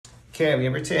Okay, we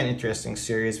have here today an interesting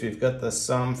series. We've got the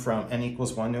sum from n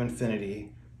equals 1 to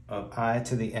infinity of I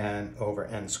to the n over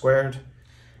n squared.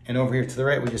 And over here to the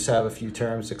right, we just have a few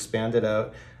terms expanded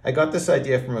out. I got this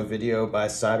idea from a video by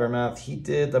Sybermath. He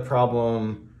did the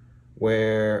problem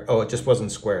where, it just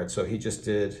wasn't squared. So he just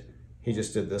did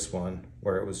this one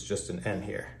where it was just an n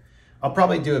here. I'll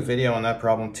probably do a video on that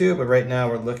problem too, but right now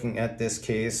we're looking at this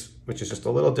case, which is just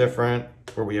a little different,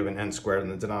 where we have an n squared in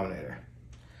the denominator.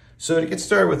 So to get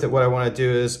started with it, what I want to do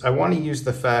is I want to use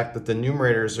the fact that the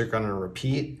numerators are going to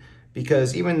repeat,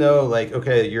 because even though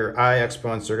your I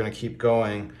exponents are going to keep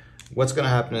going, what's going to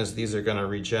happen is these are going to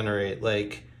regenerate.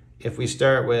 Like if we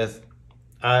start with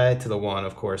I to the 1,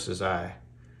 of course, is I.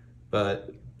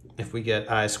 But if we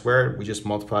get I squared, we just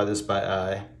multiply this by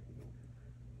I,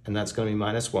 and that's going to be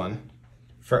minus 1.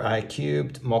 For I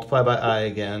cubed, multiply by I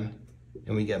again,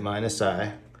 and we get minus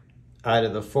I. I to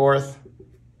the 4th,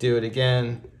 do it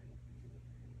again.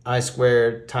 I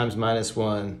squared times minus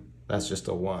 1, that's just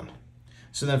a 1.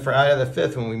 So then for I to the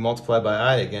 5th, when we multiply by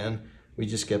I again, we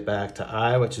just get back to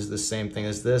I, which is the same thing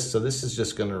as this. So this is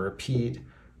just going to repeat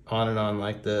on and on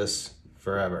like this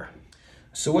forever.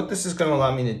 So what this is going to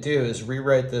allow me to do is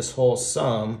rewrite this whole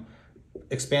sum,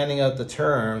 expanding out the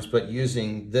terms, but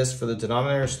using this for the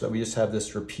denominator so that we just have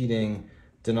this repeating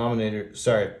denominator.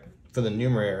 Sorry, for the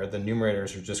numerator, the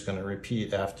numerators are just going to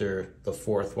repeat after the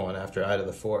 4th one, after I to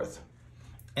the 4th.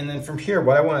 And then from here,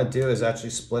 what I want to do is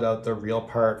actually split out the real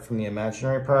part from the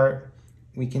imaginary part.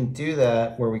 We can do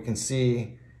that where we can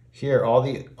see here all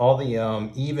the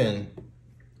even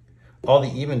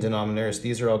denominators,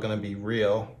 these are all going to be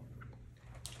real.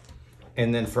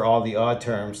 And then for all the odd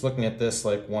terms, looking at this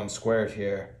like 1 squared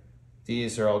here,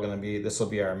 these are all going to be, this will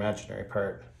be our imaginary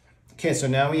part. Okay, so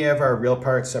now we have our real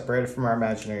part separated from our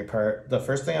imaginary part. The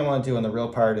first thing I want to do on the real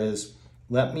part is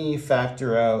let me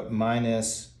factor out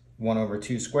minus 1 over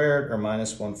 2 squared, or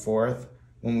minus 1/4.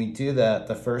 When we do that,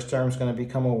 the first term is going to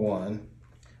become a 1.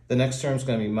 The next term is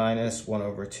going to be minus 1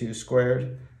 over 2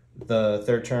 squared. The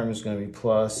third term is going to be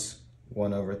plus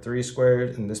 1 over 3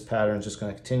 squared. And this pattern is just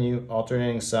going to continue,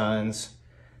 alternating signs,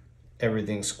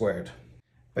 everything squared.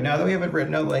 But now that we have it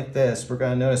written out like this, we're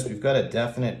going to notice we've got a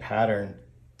definite pattern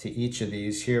to each of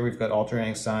these. Here we've got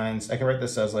alternating signs. I can write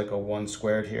this as like a 1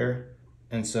 squared here.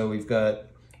 And so we've got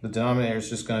the denominator is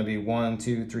just going to be 1,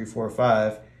 2, 3, 4,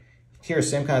 5. Here,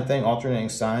 same kind of thing, alternating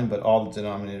sign, but all the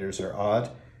denominators are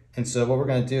odd. And so what we're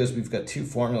going to do is we've got two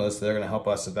formulas that are going to help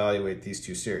us evaluate these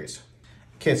two series.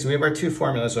 Okay, so we have our two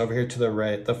formulas over here to the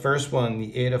right. The first one,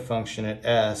 the eta function at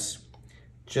s,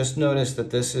 just notice that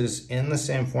this is in the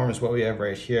same form as what we have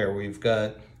right here. We've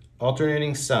got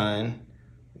alternating sign,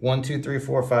 1, 2, 3,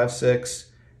 4, 5,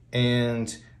 6,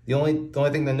 and the only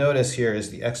thing to notice here is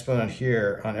the exponent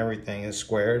here on everything is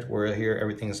squared, where here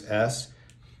everything is s.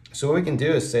 So what we can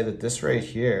do is say that this right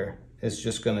here is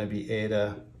just going to be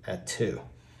eta at 2.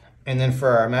 And then for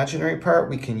our imaginary part,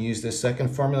 we can use this second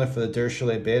formula for the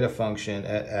Dirichlet beta function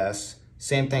at s.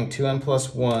 Same thing, 2n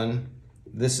plus 1.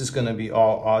 This is going to be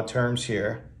all odd terms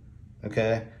here.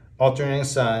 Okay, alternating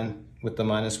sign with the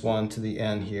minus 1 to the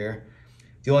n here.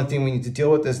 The only thing we need to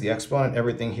deal with is the exponent.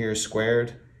 Everything here is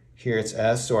squared. Here it's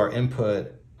s, so our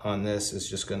input on this is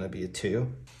just going to be a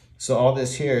 2. So all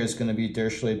this here is going to be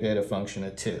Dirichlet beta function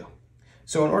at 2.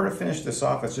 So in order to finish this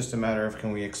off, it's just a matter of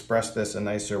can we express this a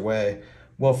nicer way.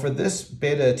 Well, for this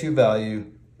beta 2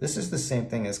 value, this is the same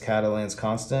thing as Catalan's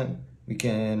constant. We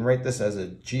can write this as a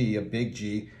g, a big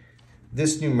G.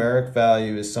 This numeric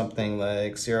value is something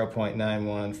like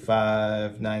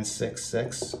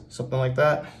 0.915966, something like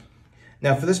that.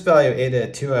 Now for this value eta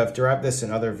at 2, I've derived this in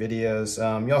other videos.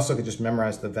 You also could just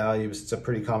memorize the values. It's a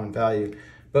pretty common value.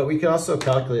 But we can also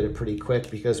calculate it pretty quick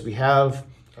because we have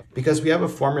a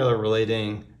formula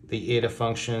relating the eta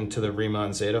function to the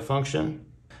Riemann zeta function.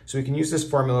 So we can use this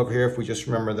formula over here if we just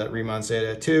remember that Riemann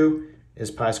zeta at 2 is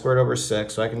pi squared over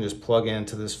 6. So I can just plug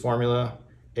into this formula.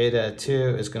 Eta at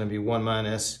 2 is going to be 1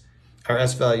 minus, our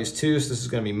s value is 2, so this is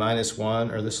going to be minus 1,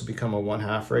 or this will become a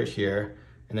 1/2 right here.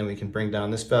 And then we can bring down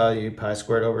this value, pi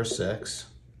squared over 6.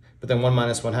 But then 1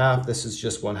 minus 1/2, this is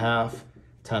just 1/2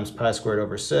 times pi squared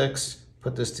over 6.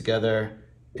 Put this together,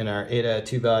 and our eta at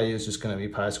 2 value is just going to be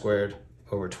pi squared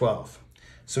over 12.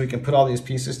 So we can put all these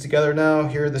pieces together now.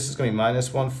 Here, this is going to be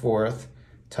minus 1/4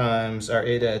 times our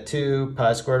eta at 2,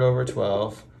 pi squared over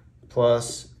 12,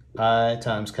 plus I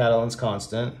times Catalan's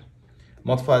constant.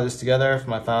 Multiply this together. For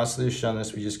my final solution on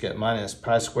this, we just get minus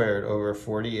pi squared over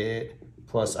 48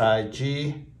 plus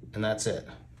IG, and that's it.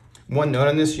 One note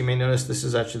on this, you may notice this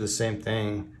is actually the same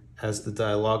thing as the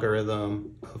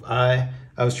dilogarithm of I.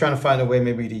 I was trying to find a way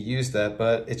maybe to use that,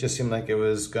 but it just seemed like it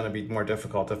was going to be more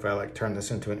difficult if I turned this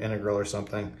into an integral or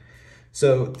something.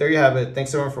 So there you have it.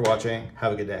 Thanks everyone for watching.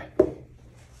 Have a good day.